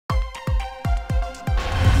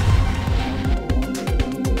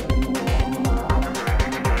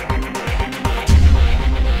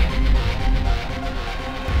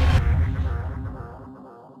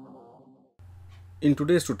In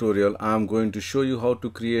today's tutorial, I'm going to show you how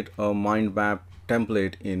to create a mind map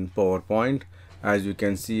template in PowerPoint. As you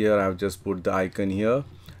can see here, I've just put the icon here,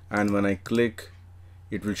 and when I click,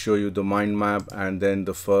 it will show you the mind map and then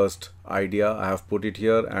the first idea. I have put it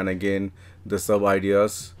here, and again the sub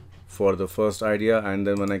ideas for the first idea, and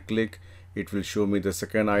then when I click, it will show me the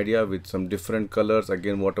second idea with some different colors,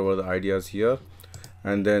 again whatever the ideas here,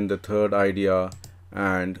 and then the third idea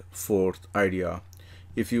and fourth idea.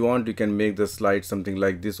 If you want, you can make the slide something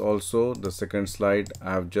like this also. The second slide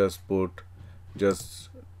I have just put just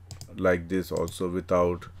like this also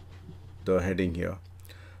without the heading here.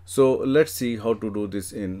 So let's see how to do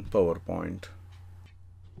this in PowerPoint.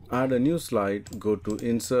 Add a new slide, go to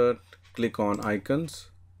Insert, click on Icons.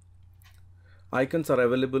 Icons are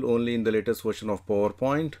available only in the latest version of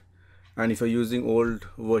PowerPoint, and if you're using old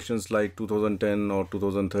versions like 2010 or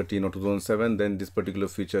 2013 or 2007, then this particular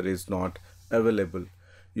feature is not available.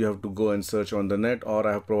 You have to go and search on the net, or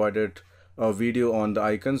I have provided a video on the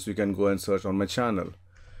icons. You can go and search on my channel.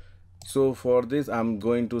 So for this, I'm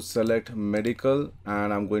going to select medical,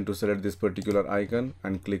 and I'm going to select this particular icon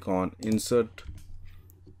and click on Insert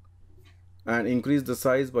and increase the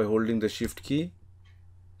size by holding the Shift key.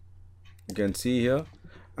 You can see here,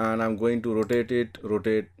 and I'm going to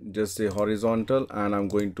rotate just say horizontal, and I'm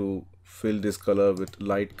going to fill this color with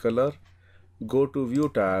light color. Go to View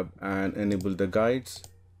tab and enable the guides.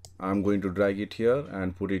 I'm going to drag it here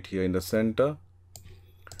and put it here in the center,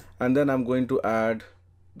 and then I'm going to add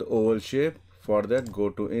the oval shape. For that,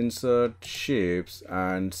 go to Insert, Shapes,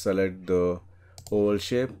 and select the oval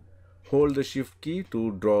shape. Hold the Shift key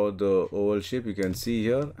to draw the oval shape. You can see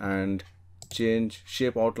here, and change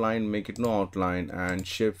shape outline, make it no outline, and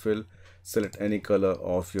shape fill, select any color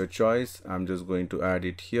of your choice. I'm just going to add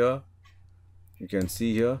it here. You can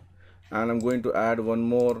see here, and I'm going to add one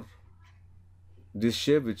more, this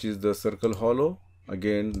shape, which is the circle hollow.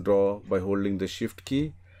 Again, draw by holding the Shift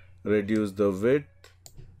key, reduce the width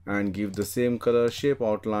and give the same color, shape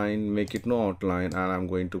outline, make it no outline, and I'm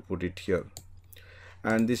going to put it here.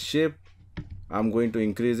 And this shape, I'm going to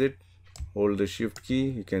increase it. Hold the Shift key,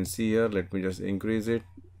 you can see here, let me just increase it.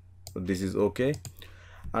 This is okay,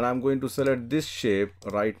 and I'm going to select this shape,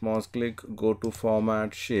 right mouse click, go to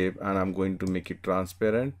Format, Shape, and I'm going to make it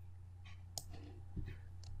transparent,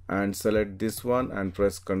 and select this one and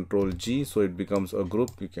press Ctrl G so it becomes a group.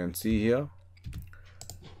 You can see here.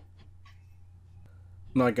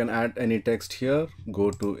 Now I can add any text here.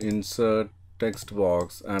 Go to Insert, Text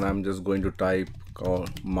Box, and I'm just going to type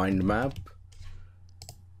called mind map.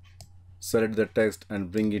 Select the text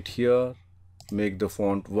and bring it here. Make the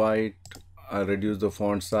font white. I reduce the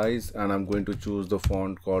font size, and I'm going to choose the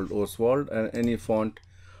font called Oswald, and any font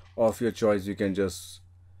of your choice you can just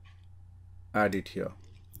add it here.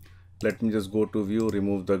 Let me just go to View,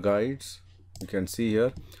 remove the guides. You can see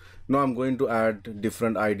here. Now I'm going to add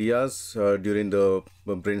different ideas. During the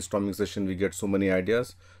brainstorming session, we get so many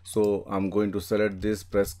ideas. So I'm going to select this,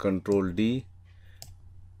 press Ctrl D.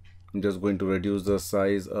 I'm just going to reduce the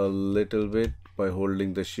size a little bit by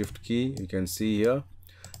holding the Shift key. You can see here.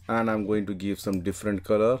 And I'm going to give some different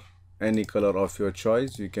color. Any color of your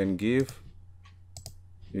choice you can give.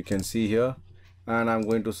 You can see here. And I'm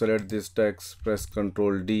going to select this text, press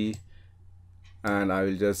Ctrl D, and I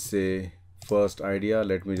will just say first idea.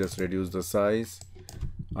 Let me just reduce the size.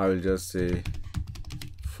 I will just say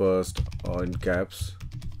first, or in caps,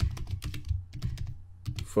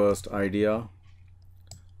 first idea,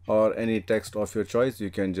 or any text of your choice you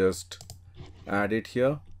can just add it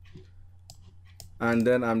here. And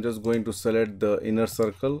then I'm just going to select the inner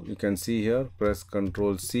circle. You can see here, press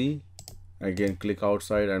Ctrl C, again click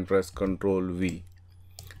outside and press Ctrl V,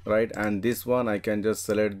 right? And this one I can just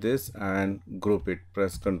select this and group it,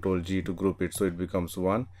 press Ctrl G to group it so it becomes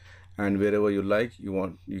one, and wherever you like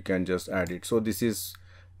you can just add it. So this is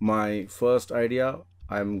my first idea.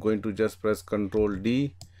 I'm going to just press Ctrl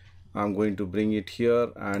D. I'm going to bring it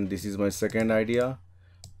here, and this is my second idea.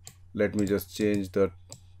 Let me just change the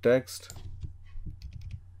text.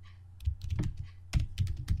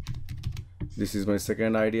 This is my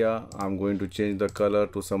second idea. I'm going to change the color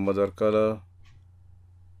to some other color.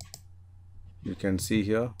 You can see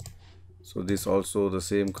here. So this also the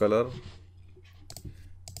same color.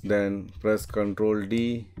 Then press Ctrl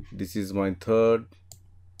D. This is my third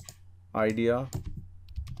idea.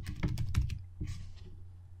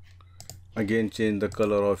 Again, change the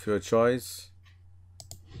color of your choice.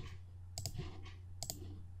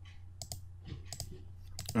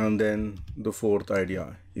 And then the fourth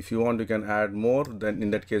idea. If you want, you can add more. Then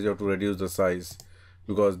in that case you have to reduce the size,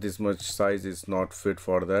 because this much size is not fit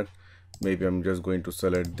for that. Maybe I'm just going to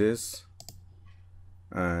select this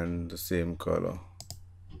and the same color.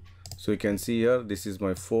 So you can see here, this is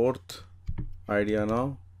my fourth idea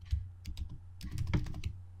now,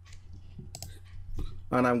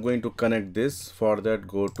 and I'm going to connect this. For that,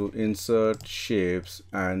 go to insert shapes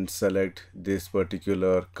and select this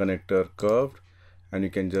particular connector curved, and you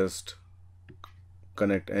can just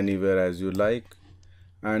connect anywhere as you like.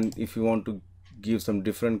 And if you want to give some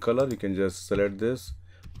different color, you can just select this,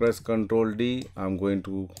 press Ctrl D. I'm going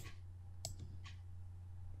to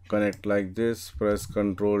connect like this, press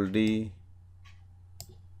Ctrl D,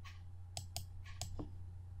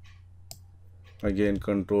 again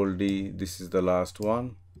Ctrl D. This is the last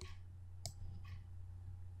one.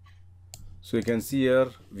 So you can see here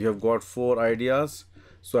we have got 4 ideas.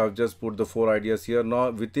 So I've just put the 4 ideas here. Now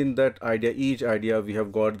within that idea, each idea we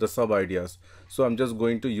have got the sub ideas. So I'm just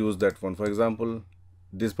going to use that one. For example,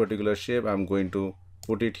 this particular shape, I'm going to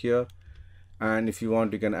put it here. And if you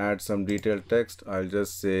want, you can add some detailed text. I'll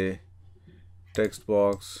just say text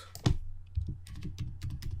box,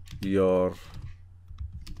 your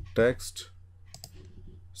text,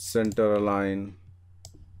 center align,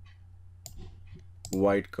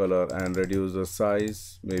 white color, and reduce the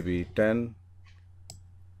size, maybe 10.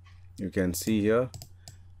 You can see here.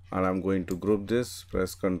 And I'm going to group this,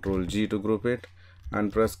 press Ctrl G to group it,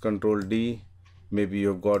 and press Ctrl D. Maybe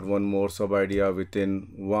you've got one more sub idea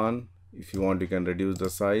within one. If you want, you can reduce the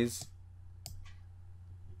size.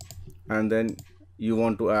 And then you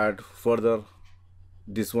want to add further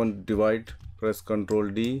this one, divide, press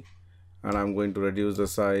Ctrl D, and I'm going to reduce the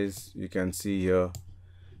size. You can see here.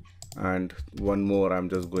 And one more, I'm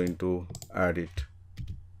just going to add it.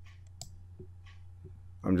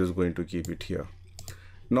 I'm just going to keep it here.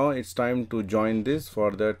 Now it's time to join this.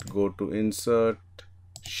 For that, go to insert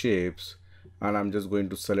shapes, and I'm just going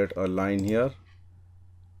to select a line here.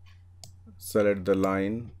 Select the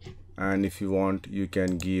line, and if you want, you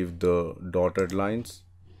can give the dotted lines,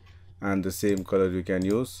 and the same color you can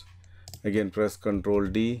use. Again, press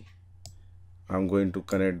Ctrl D. I'm going to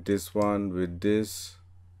connect this one with this,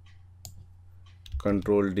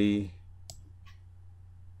 Ctrl D.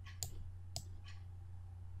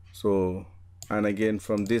 So, and again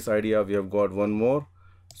from this idea we have got one more.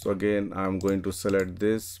 So again, I'm going to select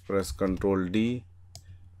this, press Ctrl D,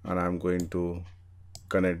 and I'm going to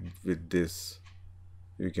connect with this.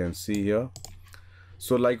 You can see here.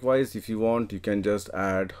 So likewise, if you want, you can just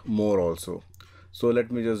add more also. So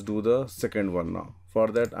let me just do the second one now. For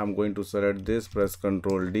that, I'm going to select this, press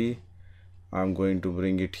Ctrl D. I'm going to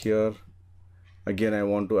bring it here. Again, I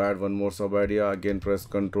want to add one more sub idea. Again, press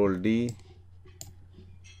Ctrl D.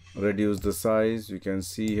 Reduce the size. You can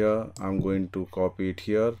see here. I'm going to copy it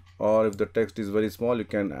here. Or if the text is very small, you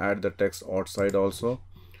can add the text outside also.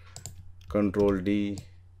 Ctrl D.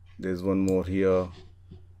 There's one more here.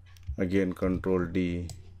 Again, Ctrl D.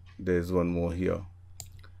 There's one more here.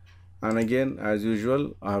 And again, as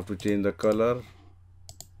usual, I have to change the color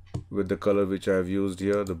with the color which I have used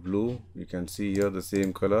here, the blue. You can see here the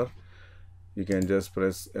same color. You can just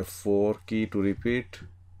press F4 key to repeat.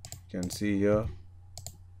 You can see here.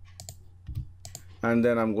 And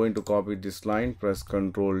then I'm going to copy this line, press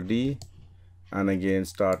Ctrl D, and again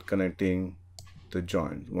start connecting the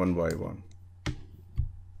joins one by one. You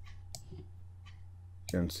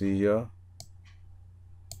can see here.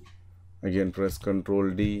 Again, press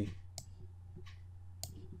Ctrl D.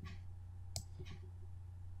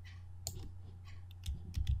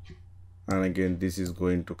 And again, this is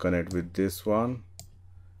going to connect with this one.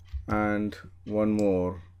 And one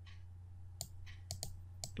more.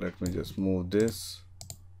 Let me just move this.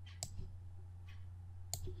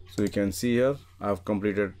 So you can see here, I have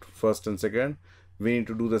completed first and second. We need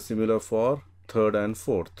to do the similar for third and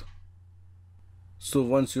fourth. So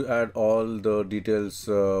once you add all the details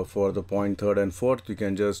for the point third and fourth, you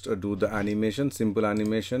can just do the animation, simple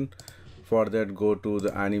animation. For that, go to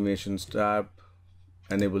the animations tab,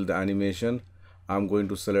 enable the animation. I'm going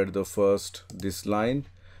to select the first, this line,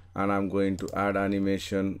 and I'm going to add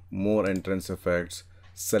animation, more entrance effects,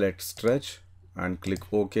 select stretch and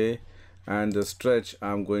click OK. And the stretch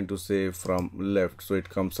I'm going to say from left, so it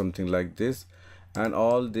comes something like this. And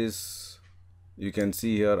all this, you can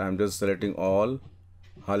see here, I'm just selecting all,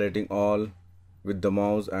 highlighting all with the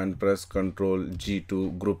mouse and press Ctrl G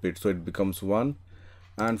to group it, so it becomes one.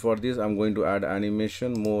 And for this, I'm going to add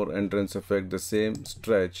animation, more entrance effect, the same,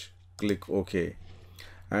 stretch, click OK.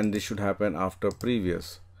 And this should happen after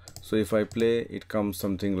previous. So if I play, it comes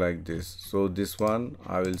something like this. So this one,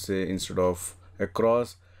 I will say instead of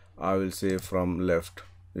across, I will say from left.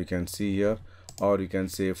 You can see here, or you can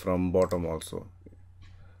say from bottom also.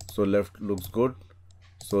 So left looks good.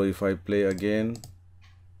 So if I play again,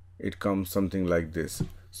 it comes something like this.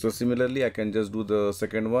 So similarly, I can just do the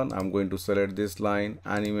second one. I'm going to select this line,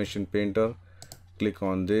 animation painter, click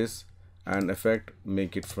on this and effect,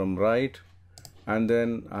 make it from right, and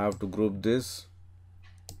then I have to group this.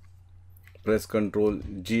 Press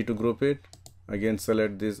Ctrl G to group it. Again,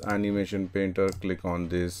 select this animation painter, click on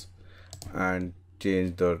this and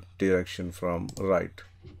change the direction from right.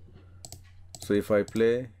 So if I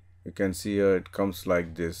play, you can see here it comes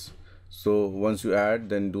like this. So once you add,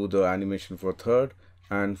 then do the animation for third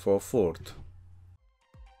and for fourth.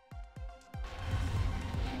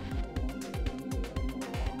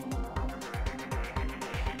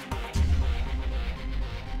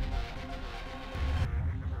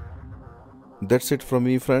 That's it from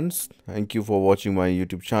me, friends. Thank you for watching my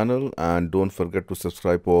YouTube channel and don't forget to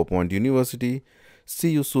subscribe PowerPoint University.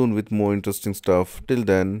 See you soon with more interesting stuff. Till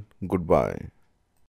then, goodbye.